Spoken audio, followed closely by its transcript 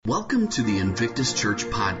Welcome to the Invictus Church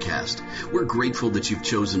podcast. We're grateful that you've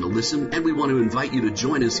chosen to listen, and we want to invite you to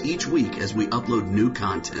join us each week as we upload new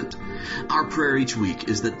content. Our prayer each week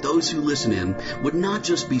is that those who listen in would not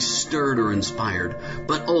just be stirred or inspired,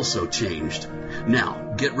 but also changed.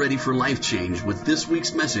 Now, get ready for life change with this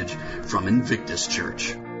week's message from Invictus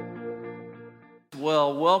Church.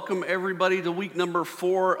 Well, welcome everybody to week number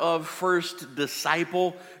 4 of First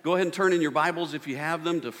Disciple. Go ahead and turn in your Bibles, if you have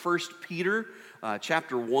them, to 1 Peter.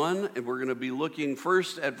 Chapter 1, and we're going to be looking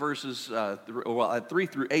first at verses 3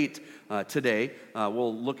 through 8 today.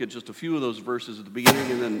 We'll look at just a few of those verses at the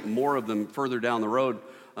beginning and then more of them further down the road.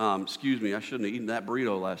 Excuse me, I shouldn't have eaten that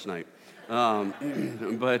burrito last night.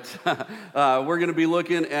 But we're going to be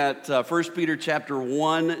looking at 1 Peter chapter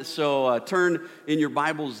 1, so turn in your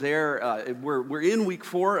Bibles there. We're in week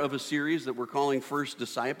 4 of a series that we're calling First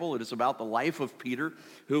Disciple. It is about the life of Peter,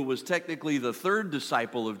 who was technically the third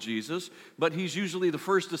disciple of Jesus, but he's usually the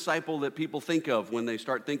first disciple that people think of when they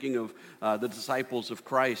start thinking of the disciples of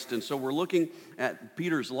Christ. And so we're looking at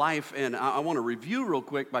Peter's life, and I want to review real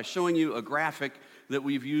quick by showing you a graphic that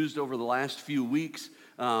we've used over the last few weeks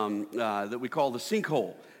that we call the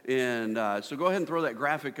sinkhole. And so go ahead and throw that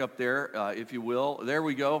graphic up there, if you will. There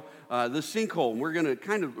we go. The sinkhole. We're going to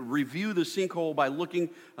kind of review the sinkhole by looking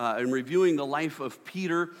and reviewing the life of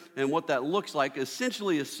Peter and what that looks like.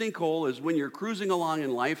 Essentially, a sinkhole is when you're cruising along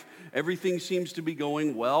in life, everything seems to be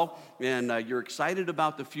going well, and you're excited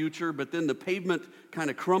about the future, but then the pavement kind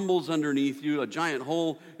of crumbles underneath you. A giant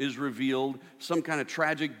hole is revealed. Some kind of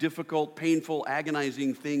tragic, difficult, painful,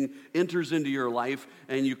 agonizing thing enters into your life,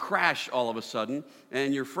 and you crash all of a sudden,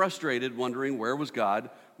 and you're frustrated, wondering, where was God?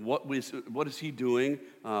 What is he doing?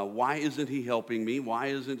 Why isn't he helping me? Why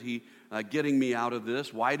isn't he getting me out of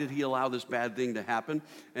this? Why did he allow this bad thing to happen?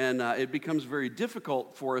 And it becomes very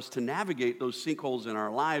difficult for us to navigate those sinkholes in our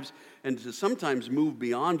lives and to sometimes move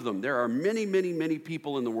beyond them. There are many, many, many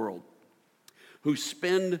people in the world who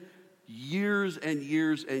spend years and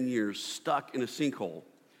years and years stuck in a sinkhole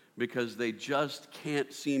because they just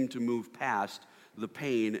can't seem to move past the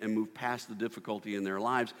pain and move past the difficulty in their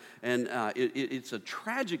lives. And it's a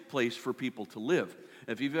tragic place for people to live.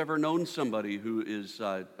 If you've ever known somebody who is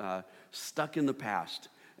stuck in the past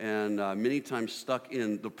and many times stuck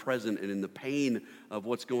in the present and in the pain of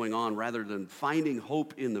what's going on rather than finding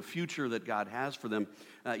hope in the future that God has for them,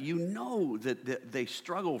 you know that they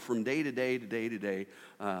struggle from day to day to day to day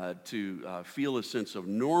to feel a sense of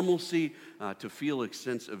normalcy, to feel a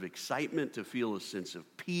sense of excitement, to feel a sense of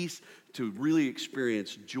peace, to really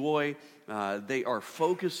experience joy. They are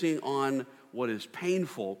focusing on what is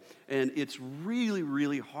painful, and it's really,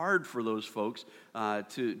 really hard for those folks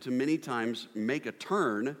to many times make a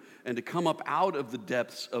turn and to come up out of the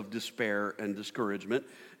depths of despair and discouragement.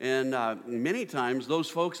 And many times those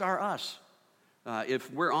folks are us.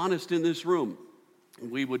 If we're honest in this room,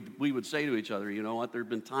 we would say to each other, you know what, there have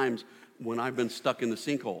been times when I've been stuck in the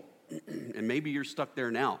sinkhole, and maybe you're stuck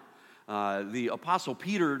there now. The Apostle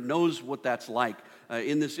Peter knows what that's like.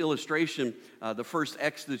 In this illustration, the first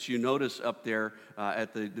X that you notice up there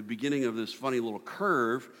at the beginning of this funny little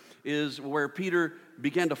curve is where Peter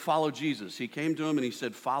began to follow Jesus. He came to him and he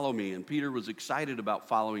said, "Follow me." And Peter was excited about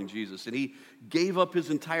following Jesus. And he gave up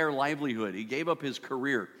his entire livelihood. He gave up his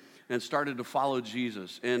career and started to follow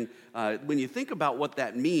Jesus. And when you think about what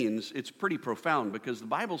that means, it's pretty profound because the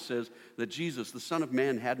Bible says that Jesus, the Son of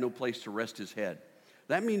Man, had no place to rest his head.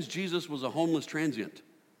 That means Jesus was a homeless transient.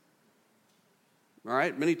 All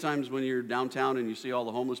right? Many times when you're downtown and you see all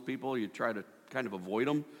the homeless people, you try to kind of avoid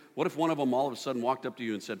them. What if one of them all of a sudden walked up to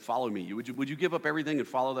you and said, "Follow me"? Would you give up everything and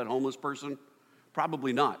follow that homeless person?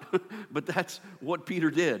 Probably not. But that's what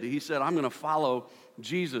Peter did. He said, "I'm going to follow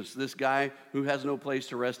Jesus, this guy who has no place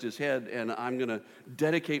to rest his head, and I'm going to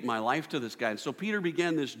dedicate my life to this guy." And so Peter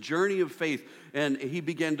began this journey of faith, and he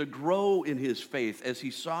began to grow in his faith as he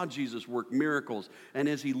saw Jesus work miracles, and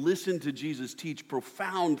as he listened to Jesus teach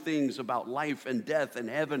profound things about life and death and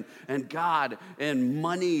heaven and God and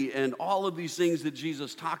money and all of these things that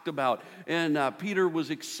Jesus talked about. And Peter was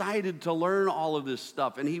excited to learn all of this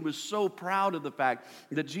stuff, and he was so proud of the fact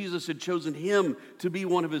that Jesus had chosen him to be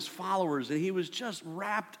one of his followers, and he was just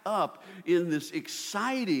wrapped up in this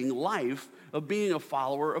exciting life of being a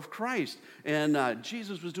follower of Christ. And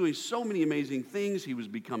Jesus was doing so many amazing things. He was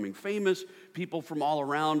becoming famous. People from all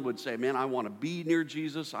around would say, "Man, I want to be near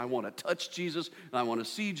Jesus. I want to touch Jesus. I want to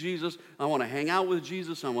see Jesus. I want to hang out with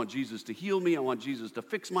Jesus. I want Jesus to heal me. I want Jesus to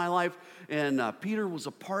fix my life." And Peter was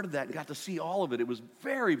a part of that and got to see all of it. It was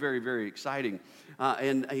very, very, very exciting.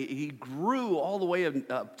 And he grew all the way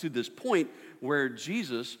up to this point where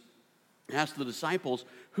Jesus asked the disciples,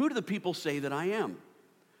 "Who do the people say that I am?"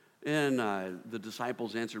 And the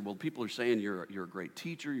disciples answered, well, people are saying you're a great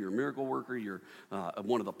teacher, you're a miracle worker, you're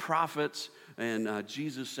one of the prophets. And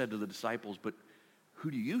Jesus said to the disciples, but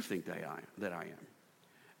who do you think that I am?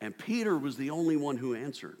 And Peter was the only one who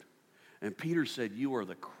answered. And Peter said, you are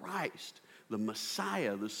the Christ, the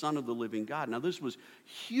Messiah, the Son of the living God. Now, this was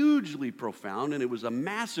hugely profound, and it was a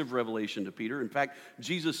massive revelation to Peter. In fact,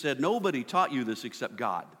 Jesus said, nobody taught you this except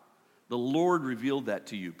God. The Lord revealed that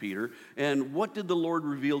to you, Peter. And what did the Lord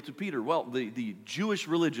reveal to Peter? Well, the Jewish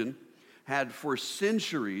religion had for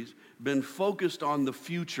centuries been focused on the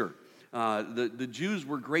future. The Jews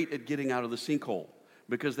were great at getting out of the sinkhole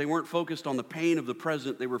because they weren't focused on the pain of the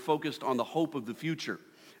present. They were focused on the hope of the future,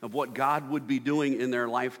 of what God would be doing in their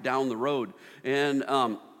life down the road. And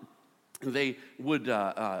they would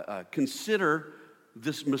consider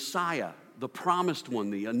this Messiah, the promised one,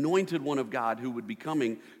 the anointed one of God who would be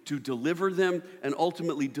coming to deliver them and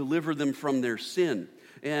ultimately deliver them from their sin.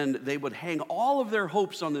 And they would hang all of their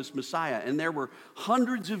hopes on this Messiah. And there were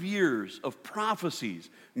hundreds of years of prophecies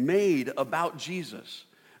made about Jesus,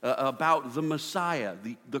 about the Messiah,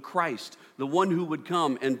 the Christ, the one who would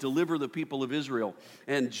come and deliver the people of Israel.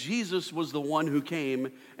 And Jesus was the one who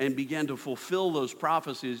came and began to fulfill those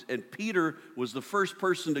prophecies. And Peter was the first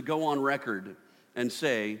person to go on record and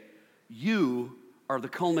say, you are the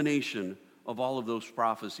culmination of all of those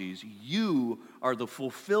prophecies. You are the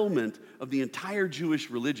fulfillment of the entire Jewish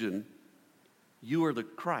religion. You are the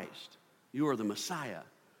Christ. You are the Messiah,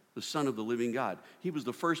 the Son of the living God. He was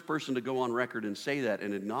the first person to go on record and say that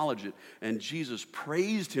and acknowledge it, and Jesus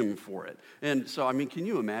praised him for it. And so, I mean, can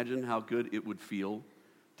you imagine how good it would feel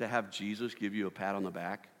to have Jesus give you a pat on the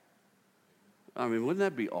back? I mean, wouldn't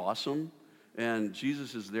that be awesome? And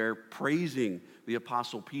Jesus is there praising the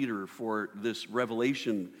Apostle Peter for this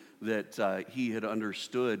revelation that he had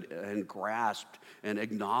understood and grasped and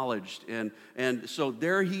acknowledged. And so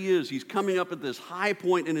there he is. He's coming up at this high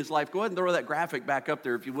point in his life. Go ahead and throw that graphic back up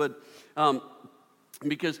there if you would.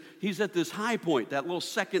 Because he's at this high point, that little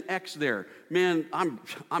second X there. Man,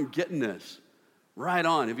 I'm getting this. Right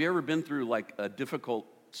on. Have you ever been through like a difficult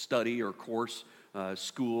study or course,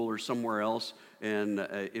 school or somewhere else, and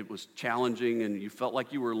it was challenging and you felt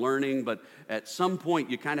like you were learning, but at some point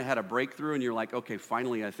you kind of had a breakthrough and you're like, okay,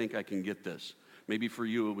 finally I think I can get this. Maybe for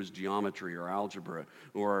you it was geometry or algebra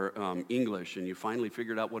or English, and you finally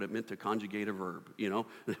figured out what it meant to conjugate a verb, you know?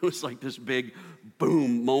 It was like this big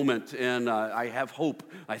boom moment, and I have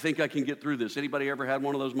hope. I think I can get through this. Anybody ever had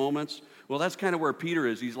one of those moments? Well, that's kind of where Peter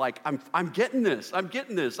is. He's like, I'm getting this. I'm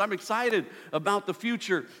getting this. I'm excited about the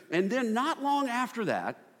future. And then not long after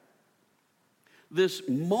that, this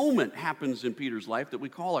moment happens in Peter's life that we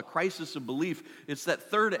call a crisis of belief. It's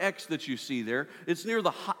that third X that you see there. It's near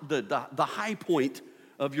the high point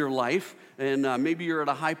of your life, and maybe you're at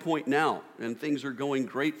a high point now, and things are going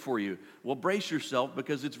great for you. Well, brace yourself,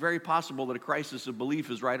 because it's very possible that a crisis of belief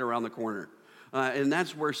is right around the corner. And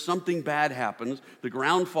that's where something bad happens. The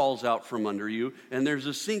ground falls out from under you, and there's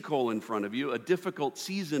a sinkhole in front of you, a difficult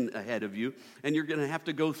season ahead of you, and you're going to have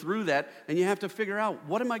to go through that, and you have to figure out,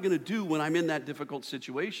 what am I going to do when I'm in that difficult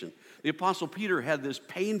situation? The Apostle Peter had this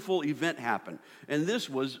painful event happen, and this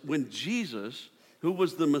was when Jesus, who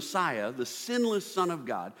was the Messiah, the sinless Son of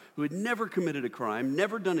God, who had never committed a crime,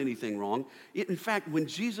 never done anything wrong. In fact, when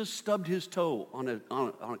Jesus stubbed his toe on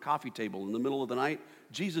a coffee table in the middle of the night,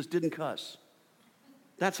 Jesus didn't cuss.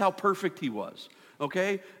 That's how perfect he was,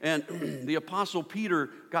 okay? And the Apostle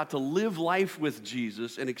Peter got to live life with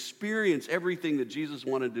Jesus and experience everything that Jesus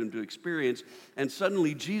wanted him to experience, and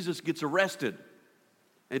suddenly Jesus gets arrested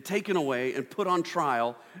and taken away and put on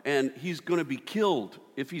trial, and he's going to be killed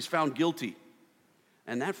if he's found guilty.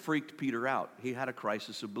 And that freaked Peter out. He had a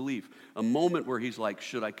crisis of belief, a moment where he's like,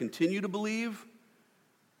 should I continue to believe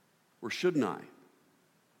or shouldn't I?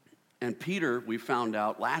 And Peter, we found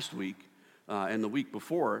out last week, and the week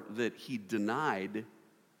before, that he denied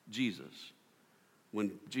Jesus.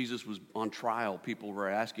 When Jesus was on trial, people were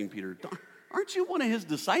asking Peter, aren't you one of his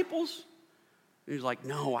disciples? And he's like,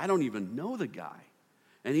 no, I don't even know the guy.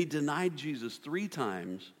 And he denied Jesus 3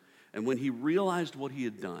 times, and when he realized what he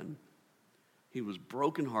had done, he was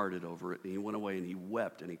brokenhearted over it, and he went away and he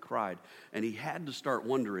wept and he cried, and he had to start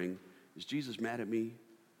wondering, is Jesus mad at me?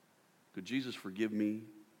 Could Jesus forgive me?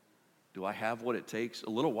 Do I have what it takes? A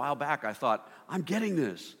little while back, I thought, I'm getting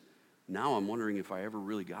this. Now I'm wondering if I ever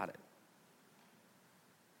really got it.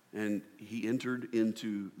 And he entered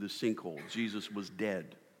into the sinkhole. Jesus was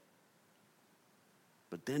dead.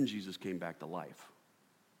 But then Jesus came back to life.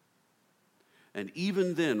 And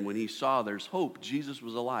even then, when he saw there's hope, Jesus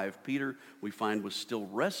was alive, Peter, we find, was still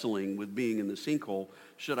wrestling with being in the sinkhole.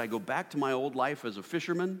 Should I go back to my old life as a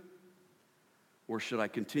fisherman? or should I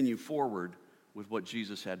continue forward with what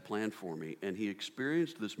Jesus had planned for me? And he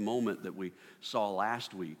experienced this moment that we saw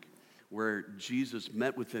last week where Jesus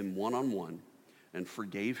met with him one-on-one and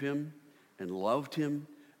forgave him and loved him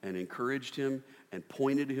and encouraged him and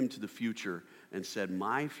pointed him to the future and said,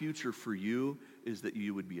 my future for you is that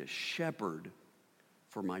you would be a shepherd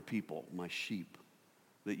for my people, my sheep,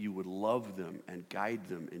 that you would love them and guide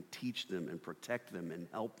them and teach them and protect them and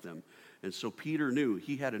help them. And so Peter knew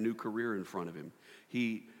he had a new career in front of him.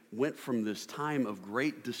 He went from this time of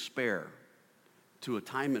great despair to a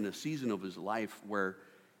time and a season of his life where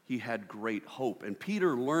he had great hope. And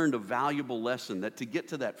Peter learned a valuable lesson that to get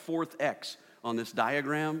to that fourth X on this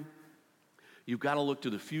diagram, you've got to look to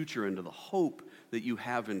the future and to the hope that you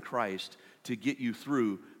have in Christ to get you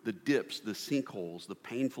through the dips, the sinkholes, the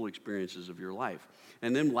painful experiences of your life.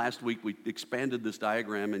 And then last week we expanded this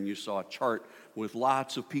diagram and you saw a chart with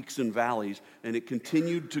lots of peaks and valleys, and it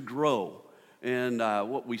continued to grow. And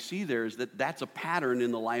what we see there is that that's a pattern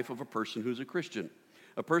in the life of a person who's a Christian.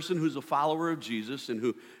 A person who's a follower of Jesus and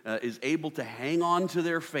who is able to hang on to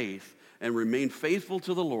their faith and remain faithful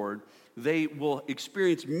to the Lord, they will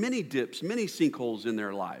experience many dips, many sinkholes in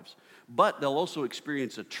their lives. But they'll also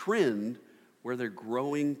experience a trend where they're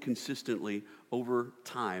growing consistently over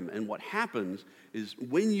time. And what happens is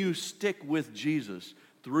when you stick with Jesus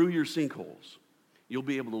through your sinkholes, you'll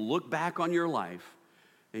be able to look back on your life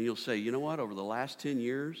and you'll say, you know what, over the last 10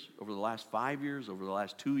 years, over the last 5 years, over the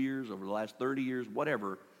last 2 years, over the last 30 years,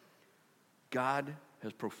 whatever, God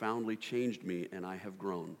has profoundly changed me and I have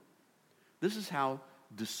grown. This is how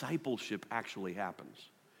discipleship actually happens.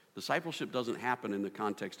 Discipleship doesn't happen in the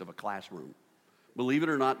context of a classroom. Believe it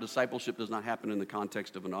or not, discipleship does not happen in the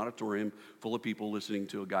context of an auditorium full of people listening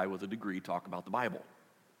to a guy with a degree talk about the Bible.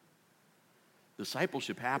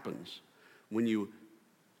 Discipleship happens when you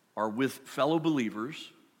are with fellow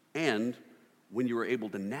believers and when you are able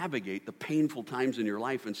to navigate the painful times in your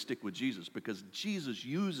life and stick with Jesus, because Jesus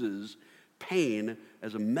uses pain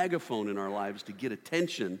as a megaphone in our lives to get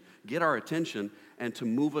our attention, and to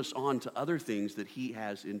move us on to other things that he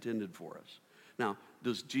has intended for us. Now,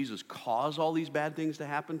 does Jesus cause all these bad things to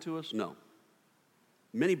happen to us? No.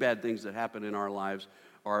 Many bad things that happen in our lives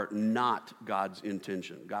are not God's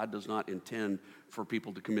intention. God does not intend for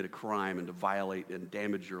people to commit a crime and to violate and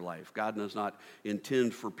damage your life. God does not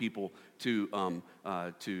intend for people to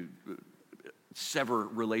sever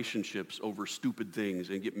relationships over stupid things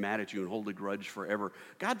and get mad at you and hold a grudge forever.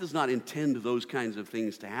 God does not intend those kinds of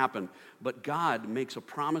things to happen, but God makes a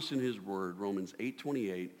promise in his word, Romans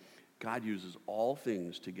 8:28. God uses all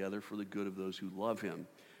things together for the good of those who love him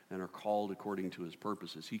and are called according to his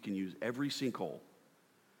purposes. He can use every sinkhole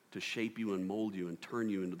to shape you and mold you and turn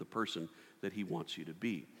you into the person that he wants you to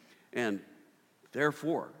be. And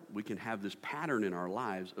therefore, we can have this pattern in our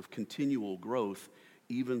lives of continual growth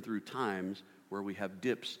even through times where we have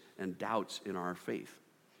dips and doubts in our faith.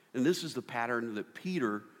 And this is the pattern that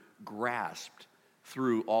Peter grasped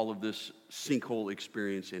through all of this sinkhole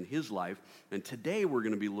experience in his life. And today we're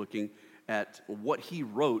going to be looking at what he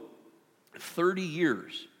wrote 30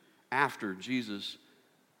 years after Jesus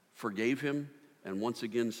forgave him and once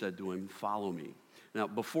again said to him, "Follow me." Now,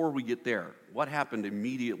 before we get there, what happened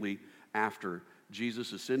immediately after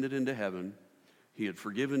Jesus ascended into heaven? He had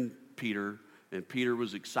forgiven Peter, and Peter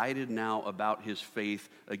was excited now about his faith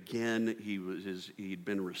again. He'd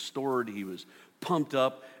been restored. He was pumped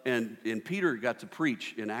up. And Peter got to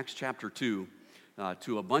preach in Acts chapter 2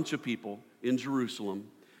 to a bunch of people in Jerusalem.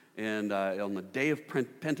 And on the day of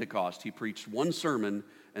Pentecost, he preached one sermon,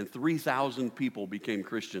 and 3,000 people became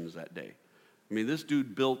Christians that day. I mean, this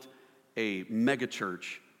dude built a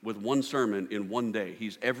megachurch with one sermon in one day.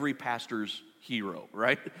 He's every pastor's hero,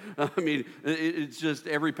 right? I mean, it's just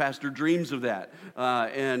every pastor dreams of that.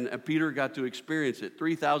 And Peter got to experience it.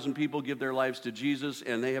 3,000 people give their lives to Jesus,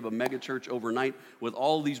 and they have a megachurch overnight with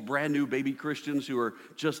all these brand new baby Christians who are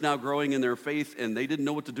just now growing in their faith, and they didn't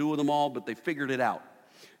know what to do with them all, but they figured it out.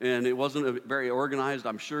 And it wasn't very organized.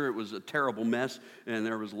 I'm sure it was a terrible mess, and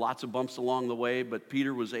there was lots of bumps along the way, but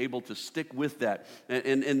Peter was able to stick with that.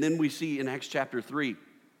 And then we see in Acts chapter 3,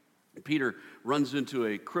 Peter runs into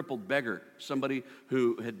a crippled beggar, somebody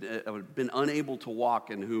who had been unable to walk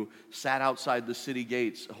and who sat outside the city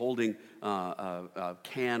gates holding a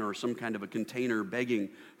can or some kind of a container begging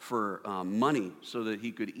for money so that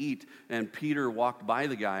he could eat. And Peter walked by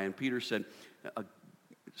the guy, and Peter said,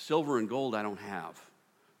 "Silver and gold I don't have,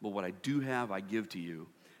 but what I do have I give to you.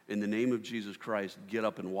 In the name of Jesus Christ, get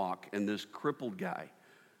up and walk." And this crippled guy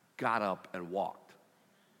got up and walked.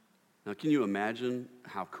 Now, can you imagine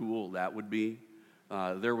how cool that would be?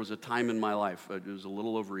 There was a time in my life, it was a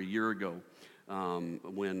little over a year ago,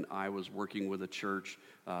 when I was working with a church,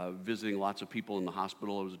 visiting lots of people in the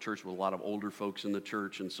hospital. It was a church with a lot of older folks in the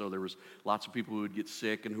church, and so there was lots of people who would get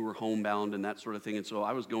sick and who were homebound and that sort of thing. And so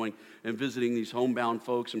I was going and visiting these homebound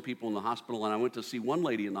folks and people in the hospital, and I went to see one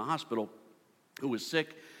lady in the hospital who was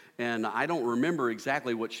sick, and I don't remember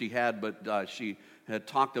exactly what she had, but she had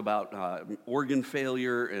talked about organ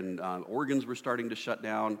failure, and organs were starting to shut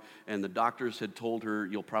down, and the doctors had told her,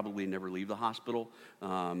 you'll probably never leave the hospital.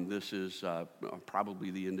 This is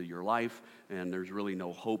probably the end of your life, and there's really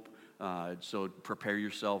no hope. So prepare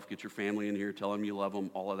yourself, get your family in here, tell them you love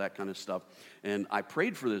them, all of that kind of stuff. And I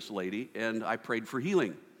prayed for this lady, and I prayed for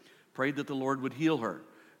healing, prayed that the Lord would heal her.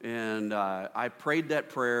 And I prayed that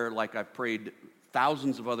prayer like I've prayed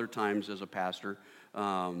thousands of other times as a pastor,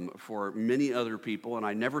 for many other people, and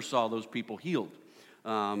I never saw those people healed.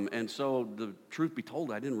 And so the truth be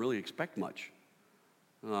told, I didn't really expect much.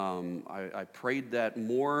 I prayed that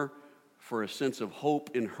more for a sense of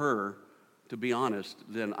hope in her, to be honest,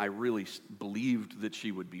 than I really believed that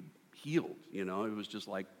she would be healed. You know, it was just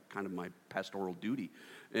like kind of my pastoral duty.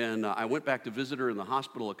 And I went back to visit her in the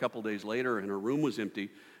hospital a couple days later, and her room was empty,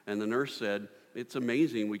 and the nurse said, "It's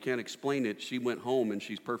amazing, we can't explain it. She went home and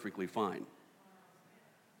she's perfectly fine."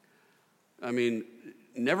 I mean,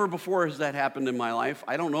 never before has that happened in my life.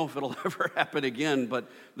 I don't know if it'll ever happen again, but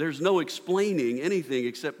there's no explaining anything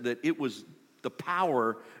except that it was the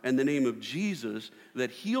power and the name of Jesus that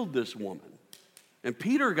healed this woman. And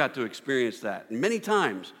Peter got to experience that many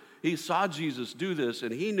times. He saw Jesus do this,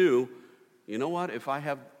 and he knew, you know what, if I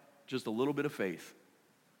have just a little bit of faith,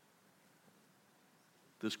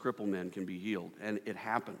 this crippled man can be healed. And it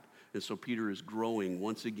happened. And so Peter is growing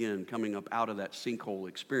once again, coming up out of that sinkhole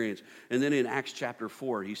experience. And then in Acts chapter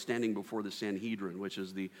 4, he's standing before the Sanhedrin, which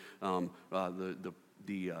is the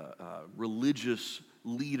religious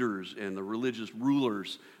leaders and the religious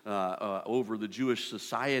rulers over the Jewish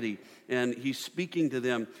society. And he's speaking to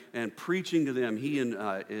them and preaching to them. He and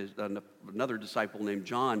another disciple named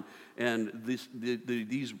John. And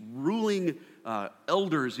these ruling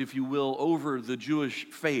elders, if you will, over the Jewish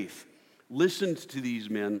faith listened to these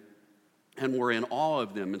men and were in awe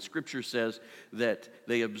of them. And Scripture says that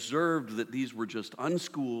they observed that these were just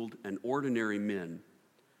unschooled and ordinary men.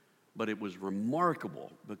 But it was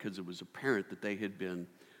remarkable because it was apparent that they had been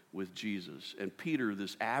with Jesus. And Peter,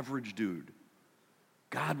 this average dude,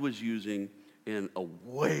 God was using in a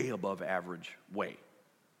way above average way.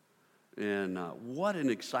 And what an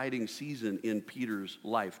exciting season in Peter's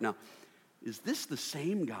life. Now, is this the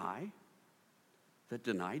same guy that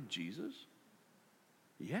denied Jesus?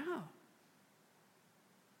 Yeah.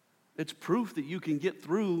 It's proof that you can get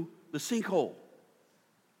through the sinkhole.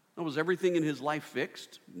 Now, was everything in his life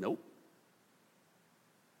fixed? Nope.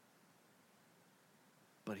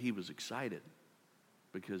 But he was excited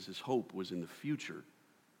because his hope was in the future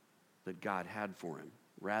that God had for him,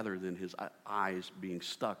 rather than his eyes being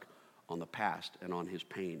stuck on the past and on his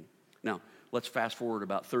pain. Now, let's fast forward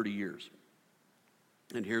about 30 years.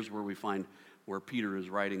 And here's where we find where Peter is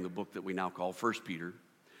writing the book that we now call 1 Peter.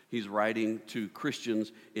 He's writing to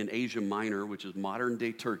Christians in Asia Minor, which is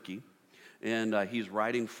modern-day Turkey. And he's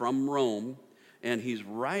writing from Rome, and he's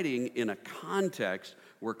writing in a context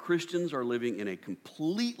where Christians are living in a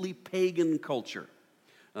completely pagan culture,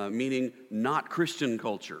 meaning not Christian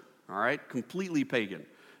culture, all right? Completely pagan.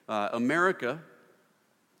 America,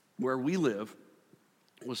 where we live,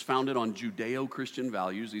 was founded on Judeo-Christian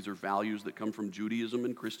values. These are values that come from Judaism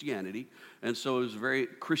and Christianity, and so it was a very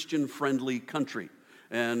Christian-friendly country.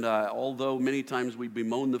 And although many times we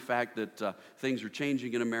bemoan the fact that things are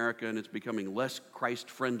changing in America and it's becoming less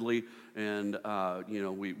Christ-friendly, and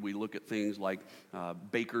we look at things like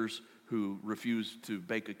bakers who refuse to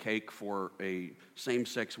bake a cake for a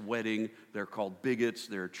same-sex wedding. They're called bigots.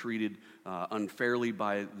 They're treated unfairly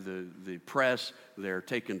by the press. They're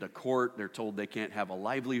taken to court. They're told they can't have a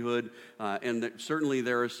livelihood. And certainly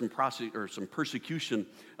there is some persecution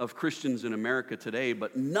of Christians in America today,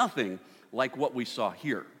 but nothing like what we saw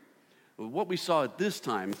here. What we saw at this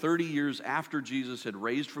time, 30 years after Jesus had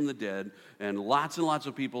raised from the dead, and lots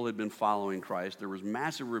of people had been following Christ. There was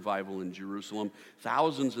massive revival in Jerusalem,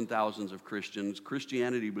 thousands and thousands of Christians.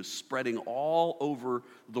 Christianity was spreading all over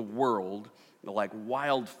the world like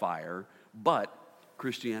wildfire, but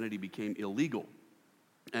Christianity became illegal.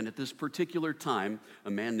 And at this particular time,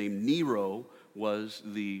 a man named Nero was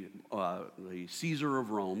the Caesar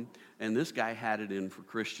of Rome, and this guy had it in for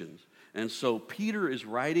Christians. And so Peter is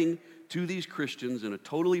writing to these Christians in a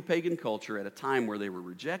totally pagan culture at a time where they were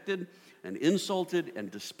rejected and insulted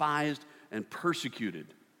and despised and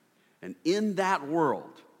persecuted. And in that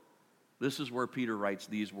world, this is where Peter writes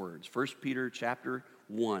these words. 1 Peter chapter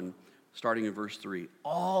 1, starting in verse 3.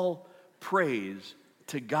 All praise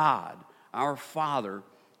to God, our Father,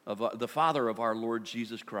 the Father of our Lord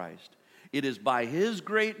Jesus Christ. It is by his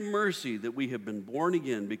great mercy that we have been born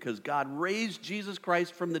again, because God raised Jesus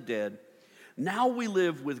Christ from the dead. Now we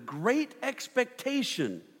live with great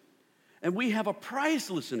expectation, and we have a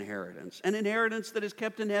priceless inheritance, an inheritance that is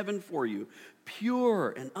kept in heaven for you,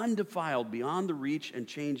 pure and undefiled beyond the reach and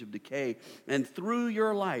change of decay. And through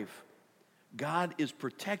your life, God is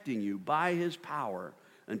protecting you by his power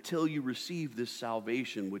until you receive this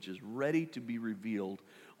salvation, which is ready to be revealed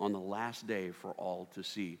on the last day for all to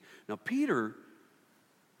see. Now, Peter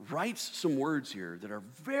writes some words here that are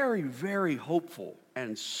very, very hopeful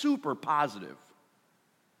and super positive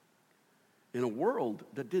in a world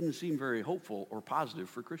that didn't seem very hopeful or positive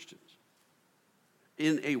for Christians.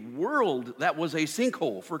 In a world that was a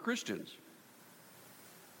sinkhole for Christians,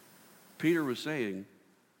 Peter was saying,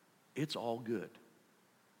 it's all good.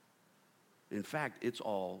 In fact, it's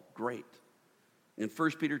all great. In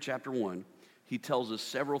 1 Peter chapter 1, he tells us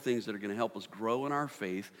several things that are going to help us grow in our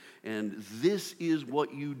faith, and this is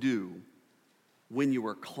what you do when you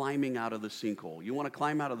are climbing out of the sinkhole. You want to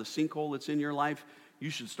climb out of the sinkhole that's in your life? You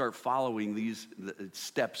should start following these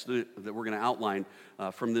steps that we're going to outline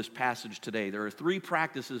from this passage today. There are 3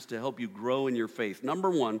 practices to help you grow in your faith. Number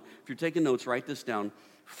 1, if you're taking notes, write this down.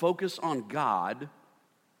 Focus on God,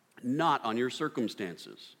 not on your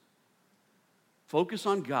circumstances. Focus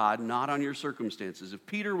on God, not on your circumstances. If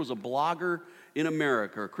Peter was a blogger in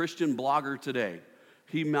America, a Christian blogger today,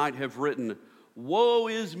 he might have written, "Woe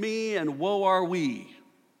is me and woe are we.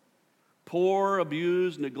 Poor,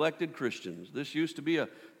 abused, neglected Christians. This used to be a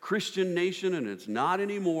Christian nation and it's not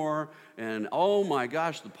anymore. And oh my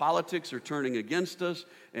gosh, the politics are turning against us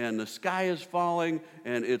and the sky is falling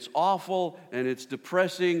and it's awful and it's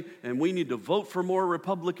depressing and we need to vote for more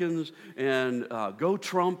Republicans and go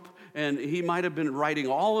Trump." And he might have been writing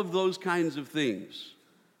all of those kinds of things,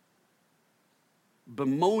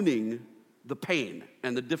 bemoaning the pain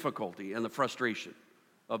and the difficulty and the frustration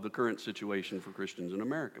of the current situation for Christians in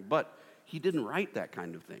America. But he didn't write that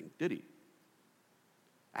kind of thing, did he?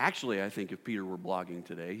 Actually, I think if Peter were blogging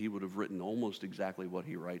today, he would have written almost exactly what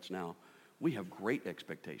he writes now. We have great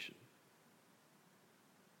expectation.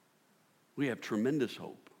 We have tremendous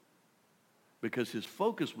hope, because his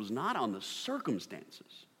focus was not on the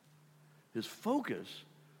circumstances. His focus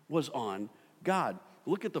was on God.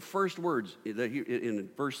 Look at the first words in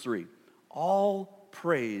verse 3. All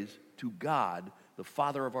praise to God, the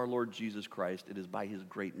Father of our Lord Jesus Christ. It is by his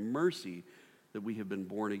great mercy that we have been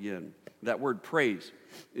born again. That word praise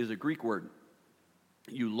is a Greek word,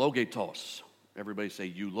 eulogetos. Everybody say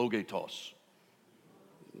eulogetos.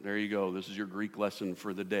 There you go. This is your Greek lesson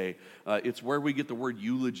for the day. It's where we get the word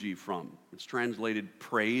eulogy from. It's translated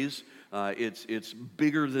praise. It's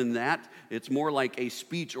bigger than that. It's more like a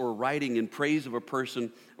speech or writing in praise of a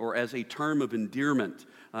person or as a term of endearment.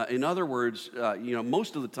 In other words,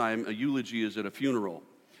 most of the time a eulogy is at a funeral.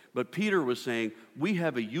 But Peter was saying, we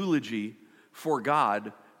have a eulogy for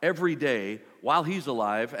God every day while he's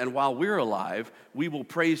alive, and while we're alive, we will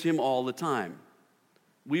praise him all the time.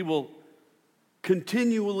 We will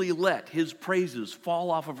continually let his praises fall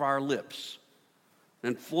off of our lips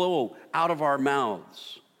and flow out of our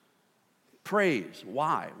mouths. Praise.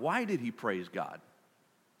 Why? Why did he praise God?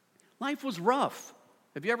 Life was rough.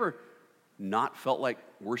 Have you ever not felt like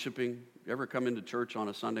worshiping? You ever come into church on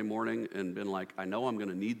a Sunday morning and been like, I know I'm going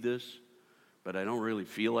to need this, but I don't really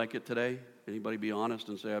feel like it today? Anybody be honest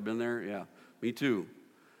and say, I've been there? Yeah, me too.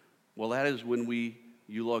 Well, that is when we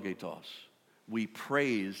eulogetos. We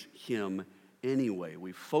praise him anyway.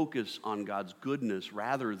 We focus on God's goodness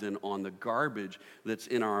rather than on the garbage that's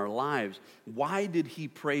in our lives. Why did he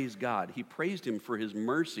praise God? He praised him for his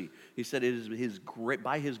mercy. He said it is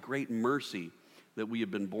by his great mercy that we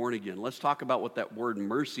have been born again. Let's talk about what that word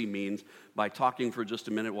mercy means by talking for just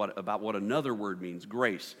a minute about what another word means,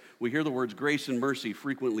 grace. We hear the words grace and mercy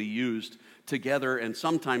frequently used together, and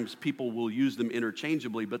sometimes people will use them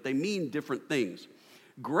interchangeably, but they mean different things.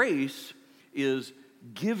 Grace is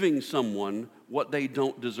giving someone what they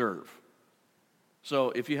don't deserve. So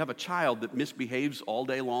if you have a child that misbehaves all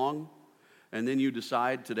day long, and then you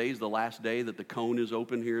decide today's the last day that the cone is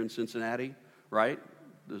open here in Cincinnati, right?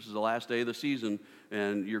 This is the last day of the season,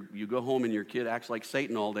 and you go home and your kid acts like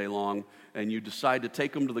Satan all day long, and you decide to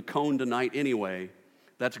take them to the cone tonight anyway.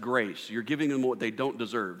 That's grace. You're giving them what they don't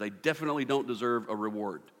deserve. They definitely don't deserve a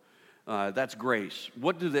reward. That's grace.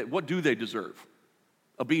 What do they deserve?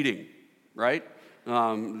 A beating, right?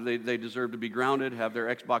 They deserve to be grounded, have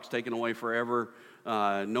their Xbox taken away forever.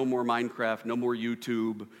 No more Minecraft, no more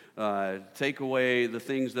YouTube. Take away the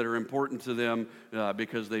things that are important to them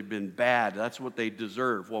because they've been bad. That's what they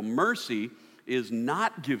deserve. Well, mercy is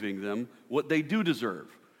not giving them what they do deserve.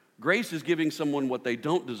 Grace is giving someone what they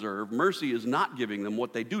don't deserve. Mercy is not giving them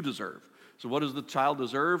what they do deserve. So what does the child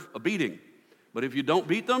deserve? A beating. But if you don't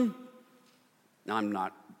beat them,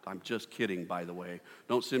 I'm just kidding, by the way.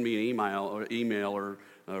 Don't send me an email or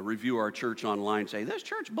review our church online. Say, this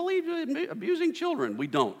church believes in abusing children. We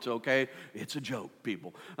don't, okay? It's a joke,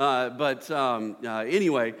 people.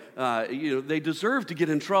 Anyway, they deserve to get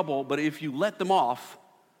in trouble, but if you let them off,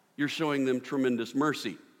 you're showing them tremendous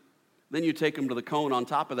mercy. Then you take them to the cone. On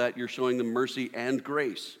top of that, you're showing them mercy and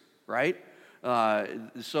grace, right?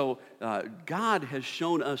 So God has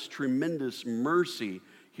shown us tremendous mercy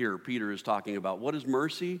here. Peter is talking about. What is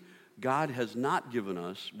mercy? God has not given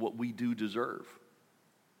us what we do deserve.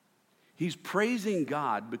 He's praising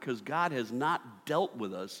God because God has not dealt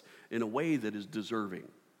with us in a way that is deserving.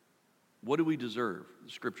 What do we deserve?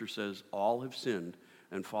 The scripture says, all have sinned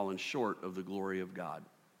and fallen short of the glory of God.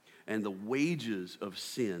 And the wages of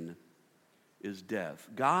sin is death.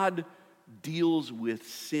 God deals with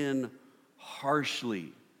sin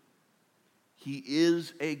harshly. He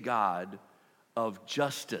is a God of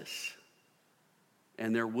justice.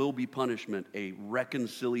 And there will be punishment, a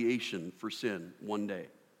reconciliation for sin one day.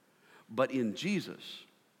 But in Jesus,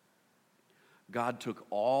 God took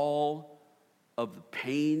all of the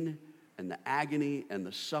pain and the agony and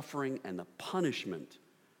the suffering and the punishment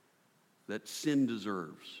that sin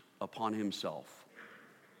deserves upon himself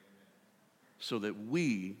so that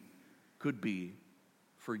we could be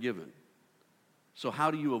forgiven. So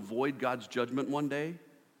how do you avoid God's judgment one day?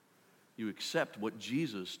 You accept what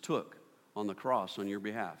Jesus took on the cross on your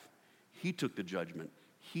behalf. He took the judgment.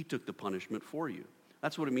 He took the punishment for you.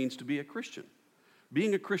 That's what it means to be a Christian.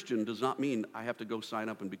 Being a Christian does not mean I have to go sign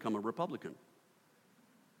up and become a Republican.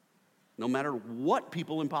 No matter what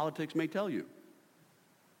people in politics may tell you.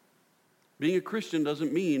 Being a Christian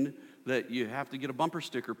doesn't mean that you have to get a bumper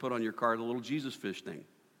sticker put on your car, the little Jesus fish thing.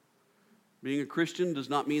 Being a Christian does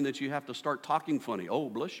not mean that you have to start talking funny. Oh,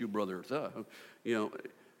 bless you, brother.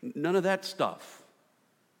 None of that stuff.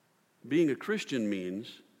 Being a Christian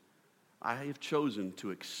means I have chosen to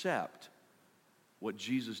accept what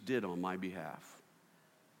Jesus did on my behalf.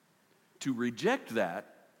 To reject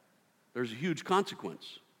that, there's a huge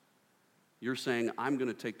consequence. You're saying, I'm going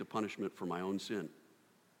to take the punishment for my own sin.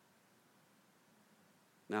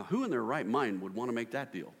 Now, who in their right mind would want to make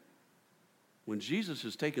that deal? When Jesus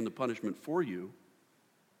has taken the punishment for you,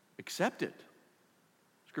 accept it.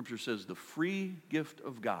 Scripture says the free gift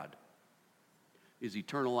of God is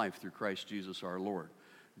eternal life through Christ Jesus our Lord.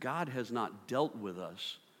 God has not dealt with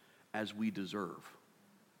us as we deserve.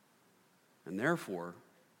 And therefore,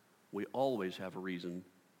 we always have a reason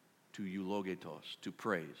to eulogetos, to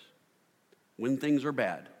praise. When things are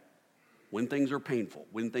bad, when things are painful,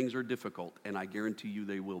 when things are difficult, and I guarantee you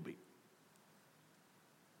they will be,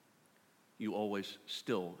 you always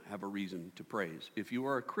still have a reason to praise. If you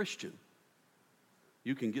are a Christian,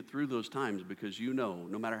 you can get through those times because you know,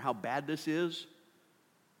 no matter how bad this is,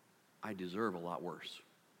 I deserve a lot worse.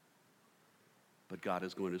 But God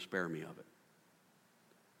is going to spare me of it.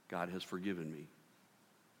 God has forgiven me.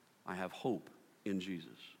 I have hope in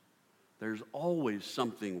Jesus. There's always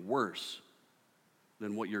something worse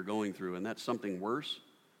than what you're going through, and that something worse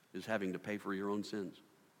is having to pay for your own sins.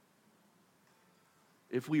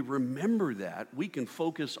 If we remember that, we can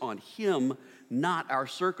focus on Him, not our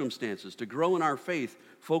circumstances. To grow in our faith,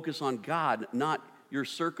 focus on God, not your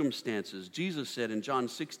circumstances. Jesus said in John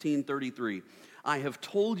 16:33, I have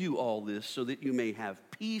told you all this so that you may have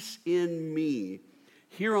peace in me.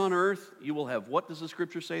 Here on earth, you will have, what does the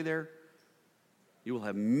scripture say there? You will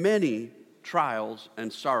have many trials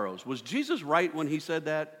and sorrows. Was Jesus right when he said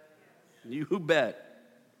that? You bet.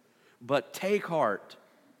 But take heart,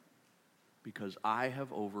 because I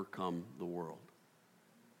have overcome the world.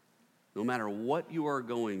 No matter what you are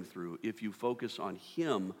going through, if you focus on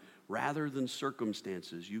Him rather than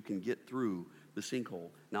circumstances, you can get through the sinkhole.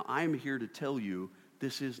 Now, I'm here to tell you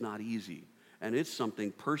this is not easy. And it's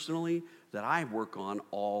something personally that I work on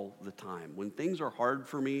all the time. When things are hard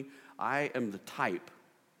for me, I am the type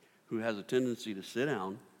who has a tendency to sit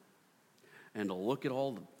down and to look at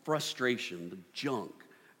all the frustration, the junk,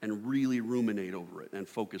 and really ruminate over it and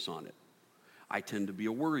focus on it. I tend to be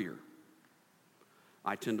a worrier.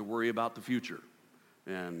 I tend to worry about the future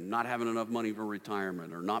and not having enough money for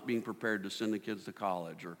retirement or not being prepared to send the kids to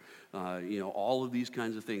college or, all of these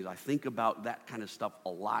kinds of things. I think about that kind of stuff a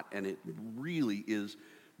lot, and it really is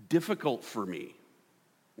difficult for me.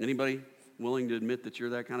 Anybody willing to admit that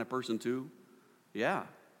you're that kind of person too? Yeah.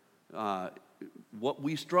 What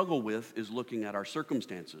we struggle with is looking at our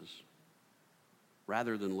circumstances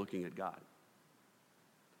rather than looking at God.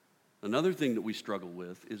 Another thing that we struggle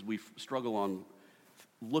with is we struggle on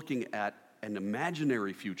looking at an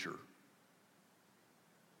imaginary future,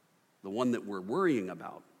 the one that we're worrying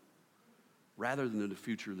about, rather than the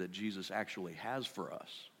future that Jesus actually has for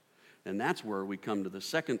us. And that's where we come to the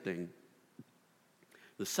second thing.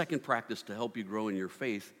 The second practice to help you grow in your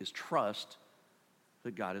faith is trust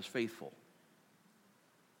that God is faithful.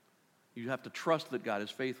 You have to trust that God is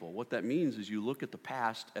faithful. What that means is you look at the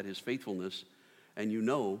past, at his faithfulness, and you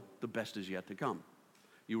know the best is yet to come.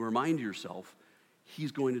 You remind yourself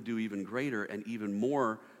he's going to do even greater and even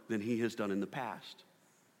more than he has done in the past.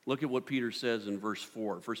 Look at what Peter says in verse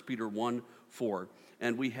 4, 1 Peter 1:4.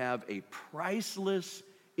 And we have a priceless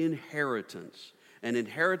inheritance, an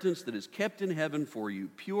inheritance that is kept in heaven for you,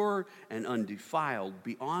 pure and undefiled,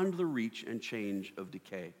 beyond the reach and change of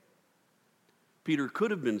decay. Peter could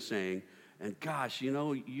have been saying, and gosh,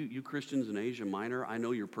 you Christians in Asia Minor, I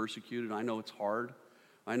know you're persecuted. I know it's hard.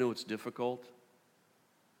 I know it's difficult.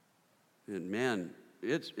 And man,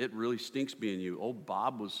 it really stinks being you. Old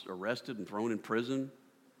Bob was arrested and thrown in prison.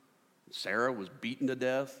 Sarah was beaten to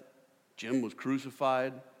death. Jim was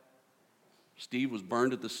crucified. Steve was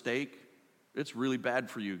burned at the stake. It's really bad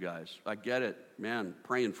for you guys. I get it. Man,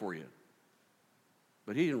 praying for you.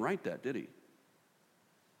 But he didn't write that, did he?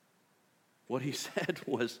 What he said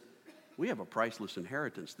was, we have a priceless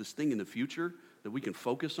inheritance, this thing in the future that we can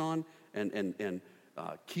focus on and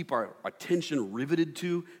keep our attention riveted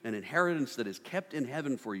to, an inheritance that is kept in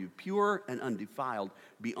heaven for you, pure and undefiled,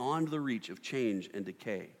 beyond the reach of change and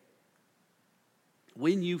decay.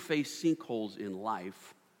 When you face sinkholes in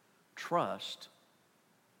life, trust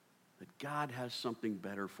that God has something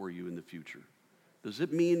better for you in the future. Does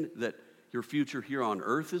it mean that your future here on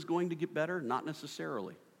earth is going to get better? Not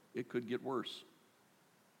necessarily. It could get worse.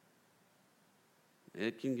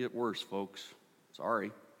 It can get worse, folks.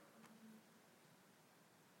 Sorry.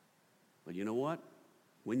 But you know what?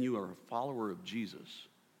 When you are a follower of Jesus,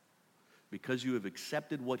 because you have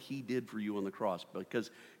accepted what he did for you on the cross,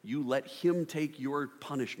 because you let him take your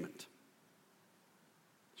punishment,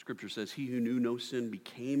 Scripture says, he who knew no sin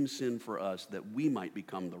became sin for us that we might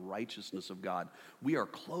become the righteousness of God. We are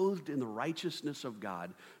clothed in the righteousness of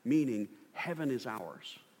God, meaning heaven is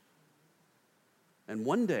ours. And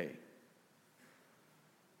one day,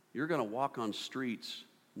 you're going to walk on streets,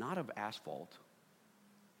 not of asphalt,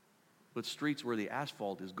 but streets where the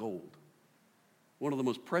asphalt is gold. One of the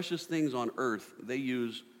most precious things on earth they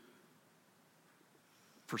use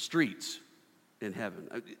for streets in heaven.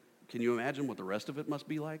 Can you imagine what the rest of it must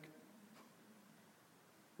be like?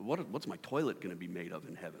 What's my toilet going to be made of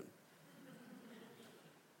in heaven?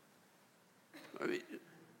 I mean,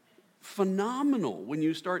 phenomenal when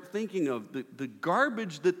you start thinking of the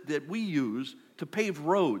garbage that we use to pave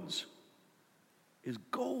roads is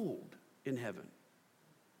gold in heaven.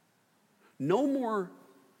 No more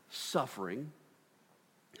suffering,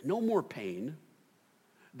 no more pain.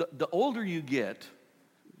 The older you get,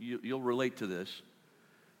 you'll relate to this,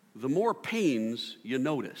 the more pains you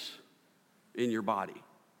notice in your body.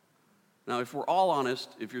 Now, if we're all honest,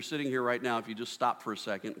 if you're sitting here right now, if you just stop for a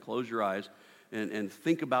second and close your eyes and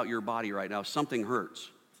think about your body right now, something hurts.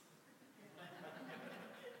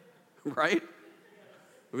 Right?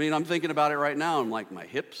 I mean, I'm thinking about it right now. I'm like, my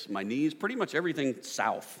hips, my knees, pretty much everything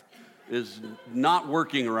south is not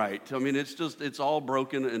working right. I mean, it's all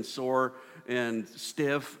broken and sore and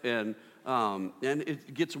stiff, and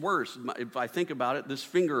it gets worse. If I think about it, this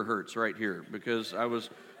finger hurts right here because I was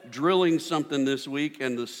drilling something this week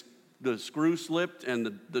and the screw slipped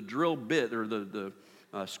and the drill bit, or the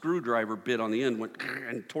screwdriver bit on the end went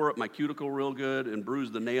and tore up my cuticle real good and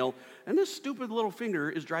bruised the nail. And this stupid little finger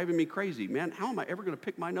is driving me crazy. Man, how am I ever going to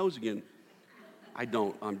pick my nose again? I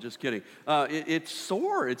don't. I'm just kidding. It's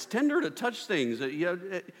sore. It's tender to touch things.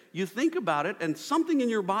 You think about it, and something in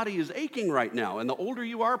your body is aching right now. And the older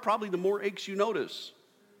you are, probably the more aches you notice.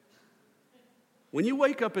 When you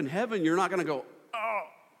wake up in heaven, you're not going to go, oh,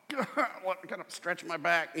 what kind of stretch my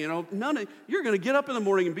back, You're going to get up in the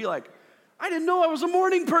morning and be like, I didn't know I was a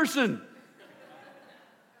morning person.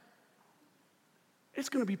 It's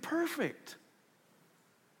going to be perfect.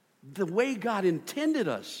 The way God intended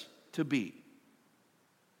us to be.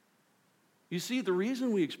 You see, the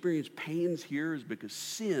reason we experience pains here is because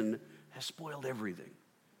sin has spoiled everything.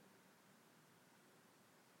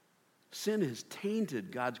 Sin has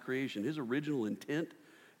tainted God's creation. His original intent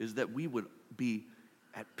is that we would be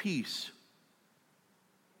at peace.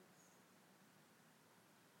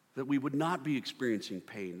 that we would not be experiencing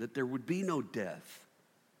pain, that there would be no death.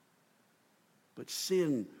 But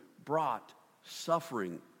sin brought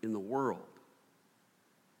suffering in the world.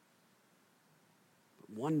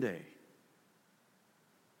 But one day,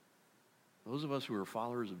 those of us who are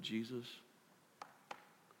followers of Jesus,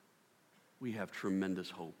 we have tremendous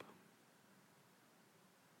hope.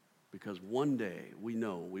 Because one day we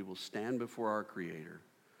know we will stand before our Creator,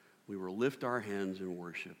 we will lift our hands in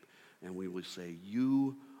worship, and we will say,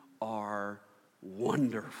 "You are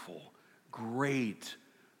wonderful, great,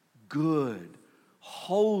 good,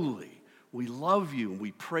 holy. We love you and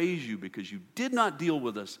we praise you because you did not deal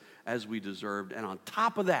with us as we deserved. And on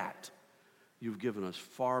top of that, you've given us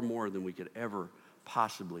far more than we could ever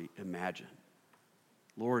possibly imagine.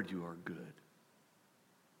 Lord, you are good."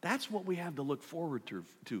 That's what we have to look forward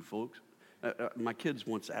to folks. My kids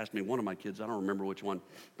once asked me, one of my kids, I don't remember which one,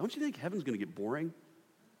 "Don't you think heaven's going to get boring?"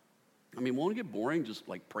 I mean, won't it get boring just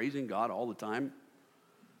like praising God all the time?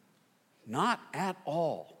 Not at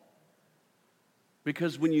all.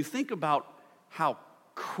 Because when you think about how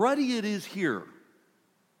cruddy it is here,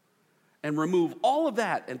 and remove all of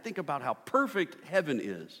that and think about how perfect heaven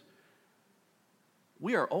is,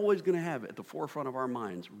 we are always going to have at the forefront of our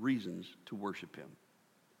minds reasons to worship Him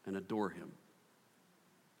and adore Him.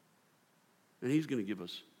 And He's going to give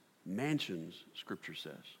us mansions, Scripture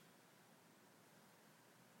says.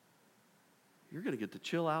 You're going to get to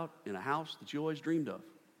chill out in a house that you always dreamed of.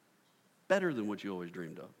 Better than what you always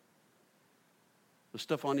dreamed of. The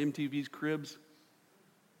stuff on MTV's Cribs,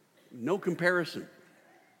 no comparison.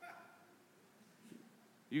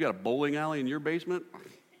 You got a bowling alley in your basement?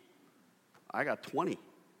 I got 20.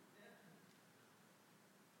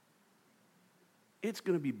 It's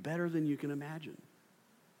going to be better than you can imagine.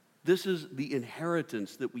 This is the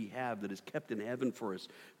inheritance that we have that is kept in heaven for us,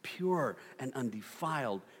 pure and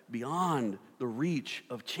undefiled, beyond the reach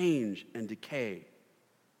of change and decay.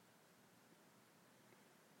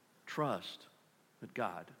 Trust that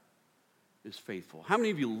God is faithful. How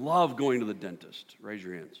many of you love going to the dentist? Raise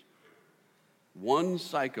your hands. One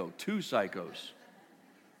psycho, two psychos.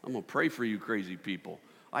 I'm going to pray for you crazy people.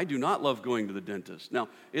 I do not love going to the dentist. Now,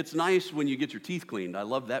 it's nice when you get your teeth cleaned. I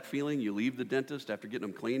love that feeling. You leave the dentist after getting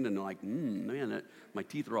them cleaned and they're like, man, my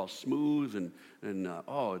teeth are all smooth and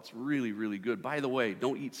it's really, really good. By the way,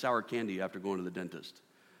 don't eat sour candy after going to the dentist.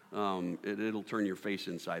 It'll turn your face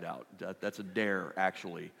inside out. That's a dare,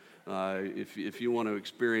 actually. If you want to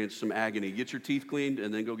experience some agony, get your teeth cleaned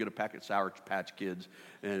and then go get a pack of Sour Patch Kids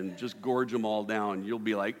and just gorge them all down. You'll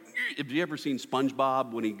be like, have you ever seen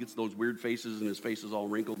SpongeBob when he gets those weird faces and his face is all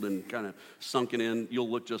wrinkled and kind of sunken in? You'll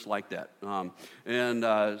look just like that.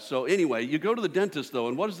 So anyway, you go to the dentist, though,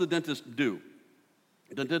 and what does the dentist do?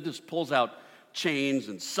 The dentist pulls out chains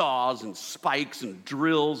and saws and spikes and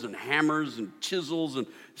drills and hammers and chisels and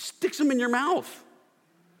sticks them in your mouth.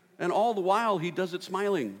 And all the while, he does it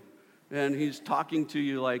smiling. And he's talking to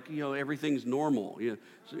you like, everything's normal.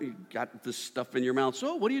 So you got this stuff in your mouth.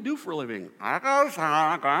 So what do you do for a living? I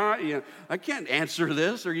can't answer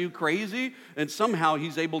this. Are you crazy? And somehow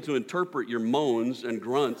he's able to interpret your moans and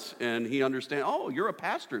grunts, and he understands, oh, you're a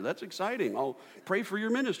pastor. That's exciting. I'll pray for your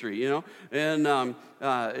ministry, And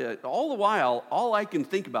all the while, all I can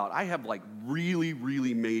think about, I have like really,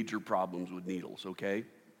 really major problems with needles, okay?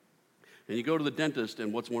 And you go to the dentist,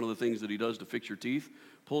 and what's one of the things that he does to fix your teeth?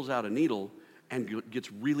 Pulls out a needle and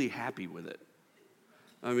gets really happy with it.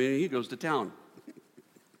 I mean, he goes to town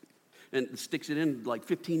and sticks it in like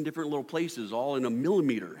 15 different little places, all in a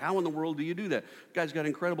millimeter. How in the world do you do that? The guy's got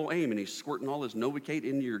incredible aim, and he's squirting all this Novocaine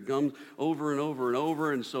into your gums over and over and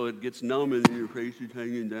over, and so it gets numb, and your face is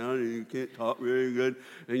hanging down, and you can't talk very good,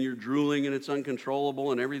 and you're drooling, and it's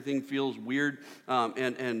uncontrollable, and everything feels weird.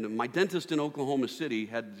 And my dentist in Oklahoma City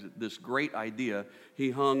had this great idea.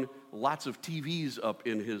 He hung lots of TVs up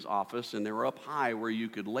in his office, and they were up high where you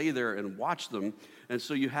could lay there and watch them, and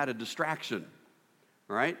so you had a distraction.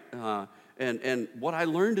 Right? And what I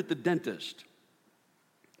learned at the dentist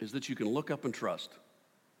is that you can look up and trust.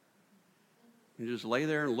 You just lay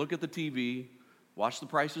there and look at the TV, watch The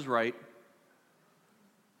Price is Right,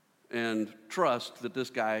 and trust that this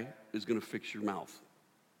guy is going to fix your mouth.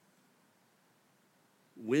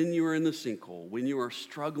 When you are in the sinkhole, when you are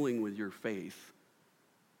struggling with your faith,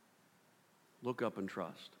 look up and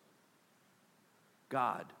trust.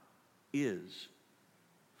 God is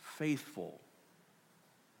faithful.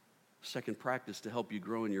 Second practice to help you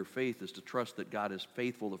grow in your faith is to trust that God is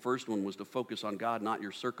faithful. The first one was to focus on God, not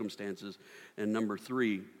your circumstances. And number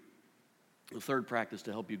 3, the third practice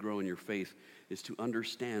to help you grow in your faith is to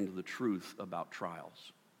understand the truth about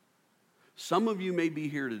trials. Some of you may be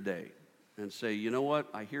here today and say, you know what,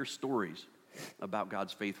 I hear stories. about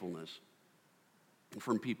God's faithfulness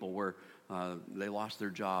from people where they lost their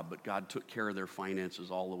job, but God took care of their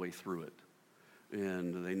finances all the way through it.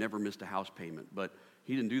 And they never missed a house payment. But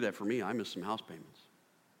he didn't do that for me. I missed some house payments.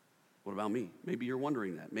 What about me? Maybe you're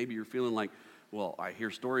wondering that. Maybe you're feeling like, well, I hear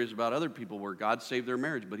stories about other people where God saved their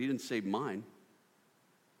marriage, but he didn't save mine.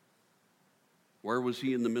 Where was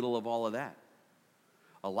he in the middle of all of that?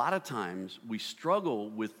 A lot of times we struggle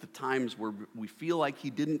with the times where we feel like he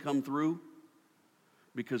didn't come through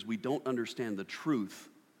because we don't understand the truth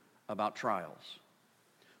about trials.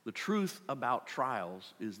 The truth about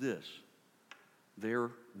trials is this: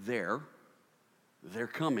 they're there, they're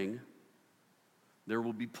coming, there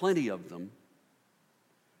will be plenty of them,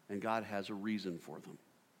 and God has a reason for them.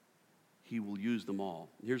 He will use them all.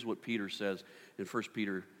 Here's what Peter says in 1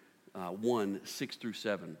 Peter 1, 6 through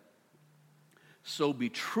 7. So be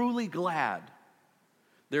truly glad.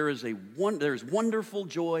 There is wonderful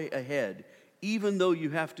joy ahead, even though you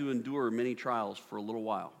have to endure many trials for a little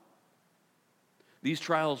while. These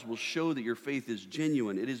trials will show that your faith is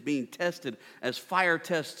genuine. It is being tested as fire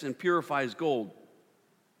tests and purifies gold,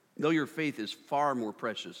 though your faith is far more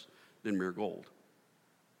precious than mere gold.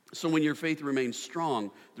 So when your faith remains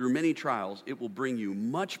strong through many trials, it will bring you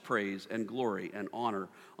much praise and glory and honor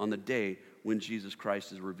on the day when Jesus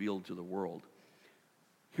Christ is revealed to the world.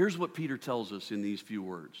 Here's what Peter tells us in these few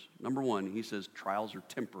words. Number one, he says trials are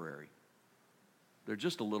temporary. They're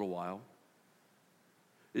just a little while.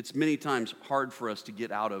 It's many times hard for us to get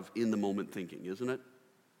out of in-the-moment thinking, isn't it?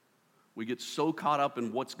 We get so caught up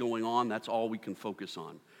in what's going on, that's all we can focus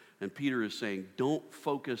on. And Peter is saying, don't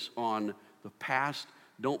focus on the past,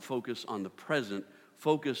 don't focus on the present,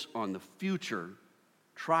 focus on the future.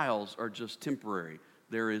 Trials are just temporary.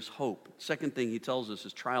 There is hope. Second thing he tells us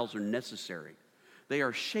is trials are necessary. They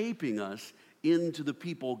are shaping us into the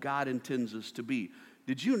people God intends us to be.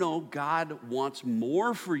 Did you know God wants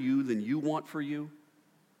more for you than you want for you?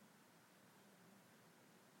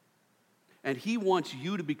 And he wants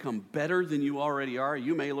you to become better than you already are.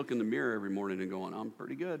 You may look in the mirror every morning and go, I'm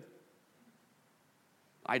pretty good.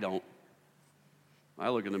 I don't. I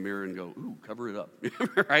look in the mirror and go, ooh, cover it up,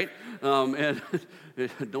 right? And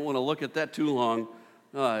I don't want to look at that too long.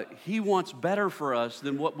 He wants better for us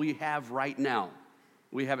than what we have right now.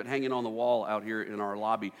 We have it hanging on the wall out here in our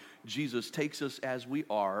lobby. Jesus takes us as we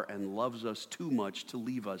are and loves us too much to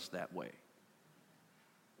leave us that way.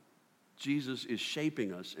 Jesus is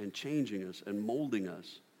shaping us and changing us and molding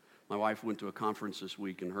us. My wife went to a conference this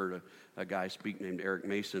week and heard a guy speak named Eric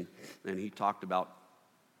Mason, and he talked about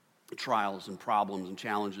trials and problems and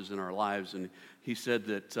challenges in our lives, and he said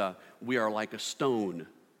that we are like a stone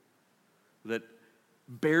that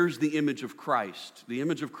bears the image of Christ. The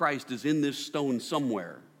image of Christ is in this stone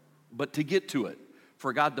somewhere, but to get to it,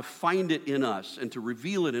 for God to find it in us and to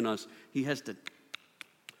reveal it in us, he has to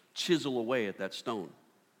chisel away at that stone.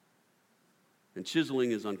 And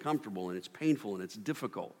chiseling is uncomfortable, and it's painful, and it's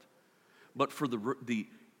difficult. But for the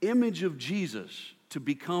image of Jesus to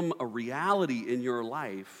become a reality in your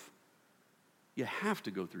life, you have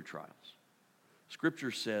to go through trials.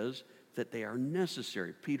 Scripture says that they are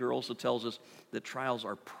necessary. Peter also tells us that trials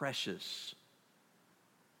are precious.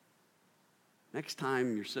 Next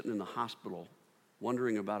time you're sitting in the hospital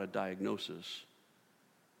wondering about a diagnosis,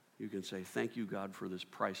 you can say, thank you, God, for this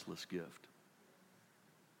priceless gift.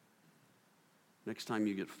 Next time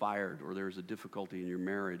you get fired, or there's a difficulty in your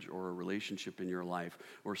marriage or a relationship in your life,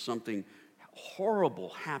 or something horrible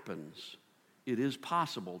happens, it is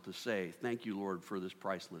possible to say, thank you, Lord, for this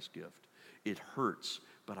priceless gift. It hurts,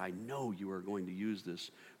 but I know you are going to use this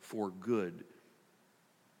for good.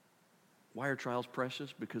 Why are trials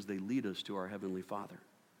precious? Because they lead us to our Heavenly Father.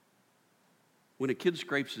 When a kid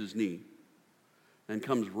scrapes his knee and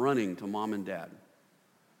comes running to mom and dad,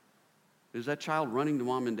 is that child running to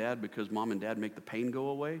mom and dad because mom and dad make the pain go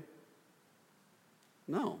away?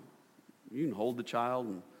 No. You can hold the child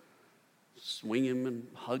and swing him and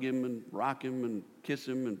hug him and rock him and kiss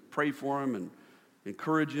him and pray for him and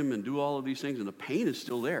encourage him and do all of these things, and the pain is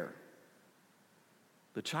still there.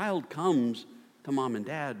 The child comes to mom and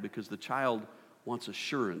dad because the child wants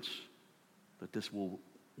assurance that this will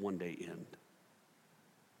one day end.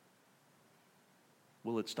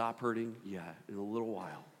 Will it stop hurting? Yeah, in a little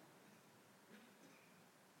while.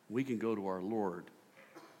 We can go to our Lord,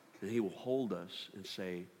 and he will hold us and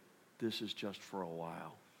say, this is just for a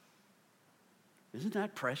while. Isn't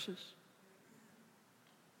that precious?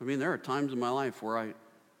 I mean, there are times in my life where I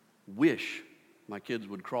wish my kids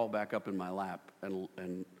would crawl back up in my lap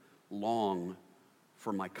and long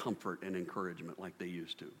for my comfort and encouragement like they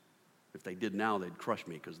used to. If they did now, they'd crush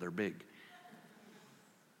me because they're big.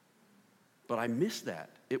 But I missed that.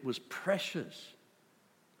 It was precious.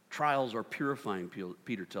 Trials are purifying,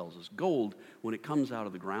 Peter tells us. Gold, when it comes out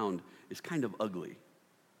of the ground, is kind of ugly.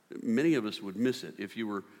 Many of us would miss it if you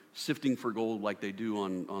were sifting for gold like they do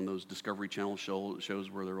on those Discovery Channel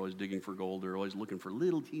shows where they're always digging for gold. They're always looking for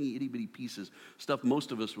little teeny itty-bitty pieces, stuff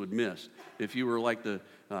most of us would miss. If you were like the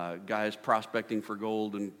guys prospecting for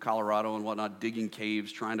gold in Colorado and whatnot, digging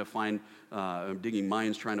caves, trying to find, digging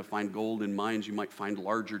mines, trying to find gold in mines, you might find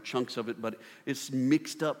larger chunks of it, but it's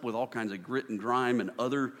mixed up with all kinds of grit and grime and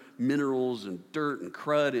other minerals and dirt and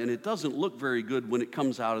crud, and it doesn't look very good when it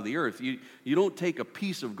comes out of the earth. You don't take a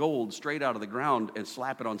piece of gold straight out of the ground and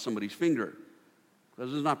slap it on somebody's finger,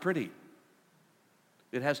 because it's not pretty.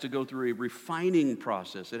 It has to go through a refining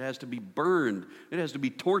process. It has to be burned. It has to be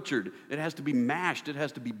tortured. It has to be mashed. It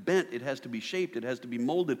has to be bent. It has to be shaped. It has to be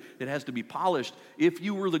molded. It has to be polished. If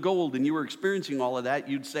you were the gold and you were experiencing all of that,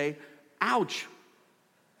 you'd say, ouch.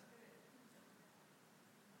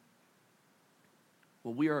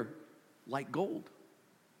 Well, we are like gold.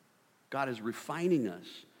 God is refining us,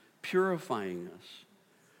 purifying us.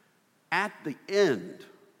 At the end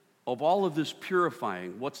of all of this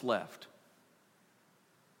purifying, what's left?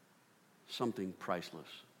 Something priceless.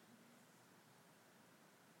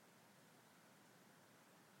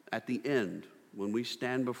 At the end, when we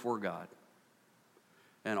stand before God,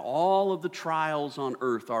 and all of the trials on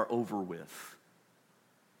earth are over with,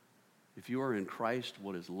 if you are in Christ,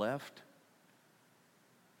 what is left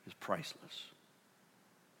is priceless.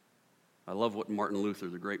 I love what Martin Luther,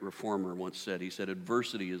 the great reformer, once said. He said,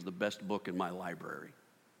 "Adversity is the best book in my library."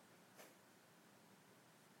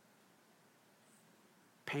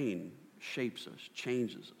 Pain shapes us,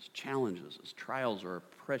 changes us, challenges us. Trials are a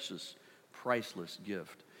precious, priceless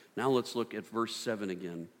gift. Now let's look at verse 7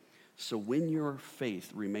 again. So when your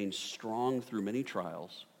faith remains strong through many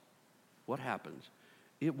trials, what happens?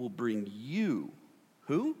 It will bring you,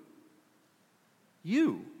 who?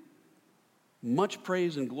 You. Much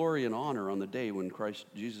praise and glory and honor on the day when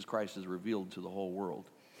Jesus Christ is revealed to the whole world.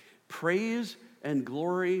 Praise and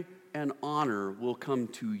glory and honor will come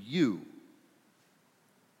to you.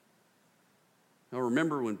 Now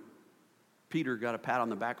remember when Peter got a pat on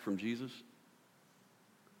the back from Jesus?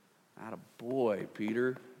 Attaboy,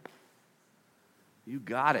 Peter. You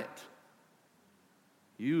got it.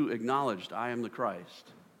 You acknowledged, I am the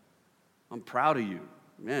Christ. I'm proud of you.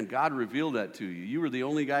 Man, God revealed that to you. You were the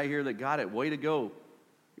only guy here that got it. Way to go.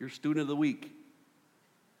 You're student of the week.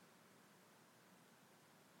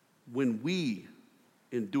 When we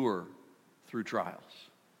endure through trials,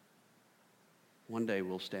 one day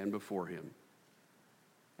we'll stand before him,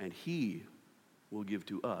 and he will give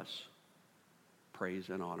to us praise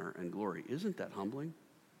and honor and glory. Isn't that humbling?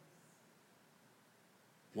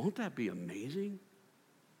 Won't that be amazing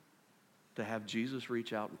to have Jesus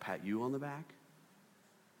reach out and pat you on the back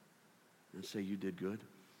and say, you did good?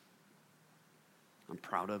 I'm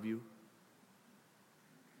proud of you.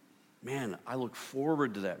 Man, I look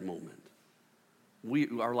forward to that moment. We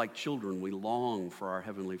are like children. We long for our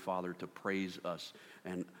Heavenly Father to praise us,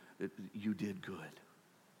 and you did good.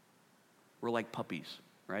 We're like puppies,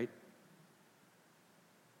 right?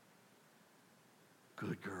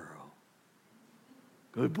 Good girl.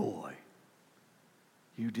 Good boy.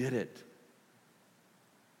 You did it.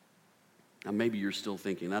 Now maybe you're still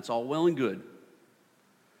thinking, that's all well and good,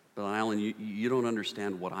 but Alan, you don't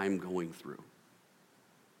understand what I'm going through.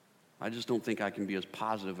 I just don't think I can be as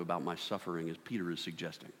positive about my suffering as Peter is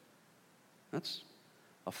suggesting. That's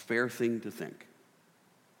a fair thing to think.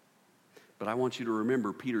 But I want you to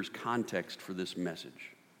remember Peter's context for this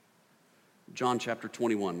message. John chapter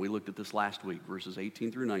 21, we looked at this last week, verses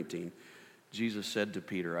 18 through 19. Jesus said to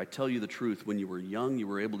Peter, I tell you the truth, when you were young, you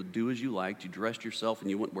were able to do as you liked. You dressed yourself and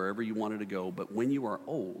you went wherever you wanted to go. But when you are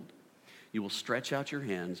old, you will stretch out your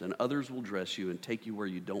hands and others will dress you and take you where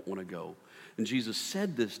you don't want to go. And Jesus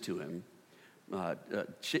said this to him.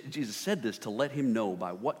 Jesus said this to let him know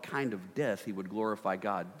by what kind of death he would glorify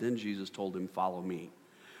God. Then Jesus told him, follow me.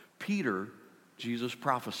 Peter, Jesus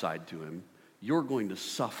prophesied to him, you're going to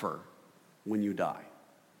suffer when you die.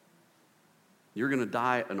 You're going to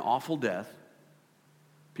die an awful death.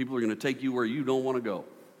 People are going to take you where you don't want to go.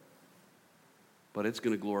 But it's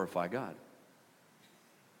going to glorify God.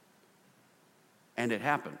 And it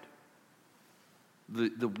happened.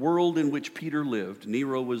 The world in which Peter lived,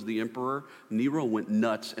 Nero was the emperor. Nero went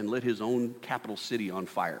nuts and lit his own capital city on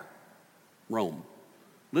fire. Rome.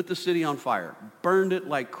 Lit the city on fire. Burned it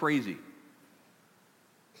like crazy.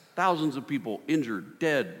 Thousands of people injured,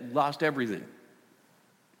 dead, lost everything.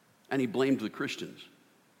 And he blamed the Christians.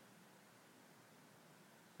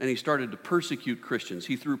 And he started to persecute Christians.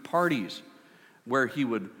 He threw parties where he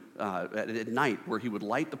would at night where he would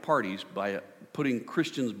light the parties by putting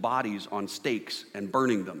Christians' bodies on stakes and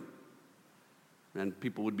burning them. And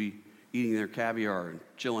people would be eating their caviar and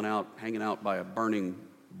chilling out, hanging out by a burning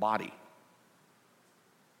body.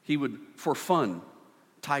 He would, for fun,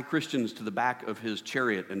 tie Christians to the back of his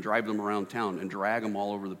chariot and drive them around town and drag them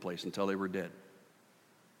all over the place until they were dead.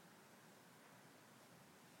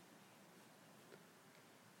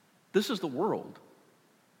 This is the world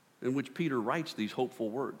in which Peter writes these hopeful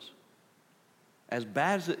words. As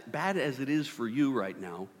bad as it is for you right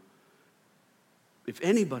now, if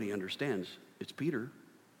anybody understands, it's Peter.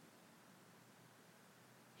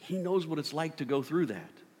 He knows what it's like to go through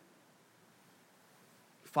that.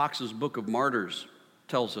 Fox's Book of Martyrs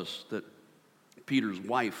tells us that Peter's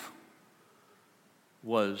wife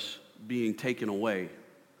was being taken away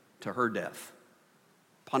to her death,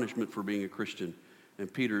 punishment for being a Christian.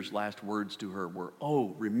 And Peter's last words to her were,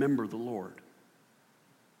 "Oh, remember the Lord."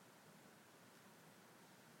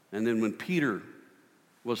 And then when Peter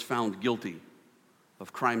was found guilty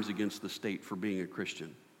of crimes against the state for being a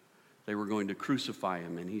Christian, they were going to crucify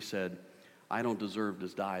him. And he said, "I don't deserve to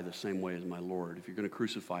die the same way as my Lord. If you're going to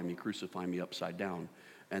crucify me upside down."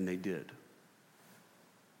 And they did.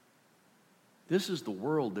 This is the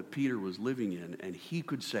world that Peter was living in, and he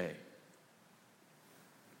could say,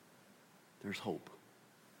 there's hope.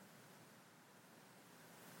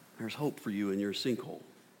 There's hope for you in your sinkhole.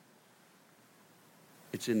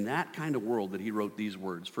 It's in that kind of world that he wrote these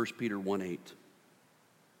words, 1 Peter 1:8.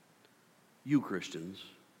 You Christians,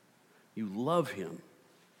 you love him,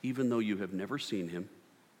 even though you have never seen him.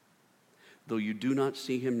 Though you do not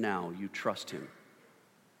see him now, you trust him,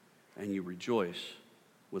 and you rejoice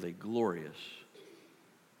with a glorious,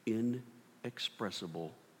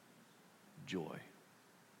 inexpressible joy.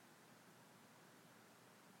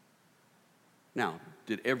 Now,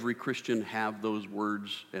 did every Christian have those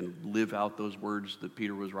words and live out those words that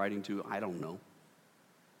Peter was writing to? I don't know.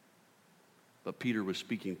 But Peter was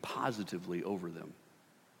speaking positively over them.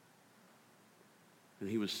 And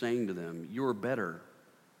he was saying to them, you're better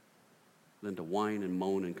than to whine and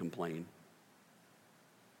moan and complain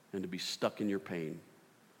and to be stuck in your pain,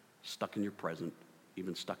 stuck in your present,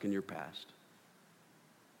 even stuck in your past.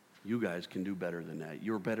 You guys can do better than that.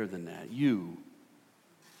 You're better than that. You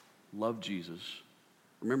love Jesus.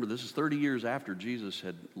 Remember, this is 30 years after Jesus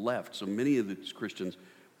had left, so many of these Christians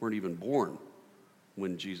weren't even born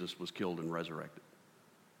when Jesus was killed and resurrected.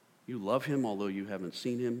 You love him, although you haven't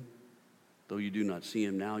seen him. Though you do not see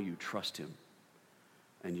him now, you trust him.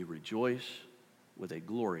 And you rejoice with a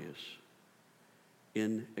glorious,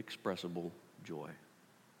 inexpressible joy.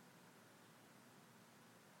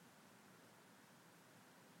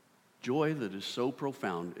 Joy that is so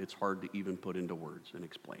profound, it's hard to even put into words and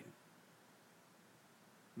explain.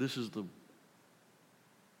 This is the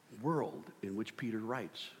world in which Peter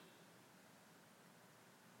writes.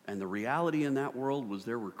 And the reality in that world was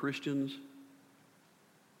there were Christians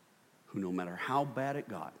who, no matter how bad it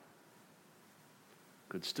got,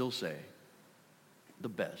 could still say, the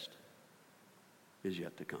best is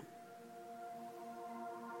yet to come.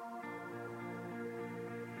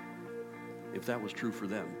 If that was true for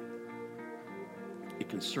them, it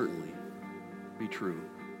can certainly be true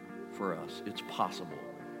for us. It's possible.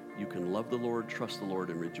 You can love the Lord, trust the Lord,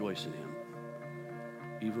 and rejoice in him,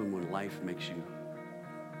 even when life makes you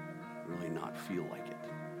really not feel like it.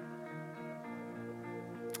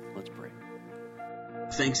 Let's pray.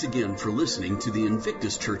 Thanks again for listening to the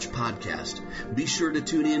Invictus Church podcast. Be sure to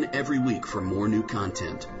tune in every week for more new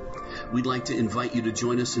content. We'd like to invite you to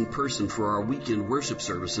join us in person for our weekend worship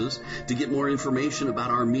services. To get more information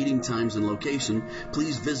about our meeting times and location,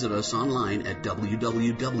 please visit us online at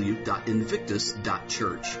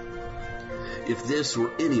www.invictus.church. If this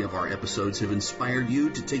or any of our episodes have inspired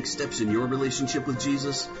you to take steps in your relationship with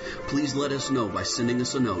Jesus, please let us know by sending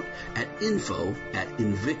us a note at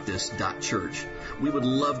info@invictus.church. We would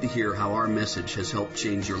love to hear how our message has helped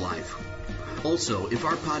change your life. Also, if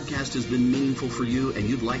our podcast has been meaningful for you and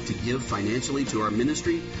you'd like to give financially to our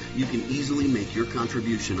ministry, you can easily make your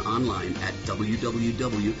contribution online at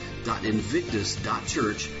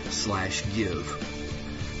www.invictus.church/give.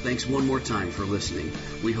 Thanks one more time for listening.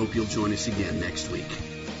 We hope you'll join us again next week.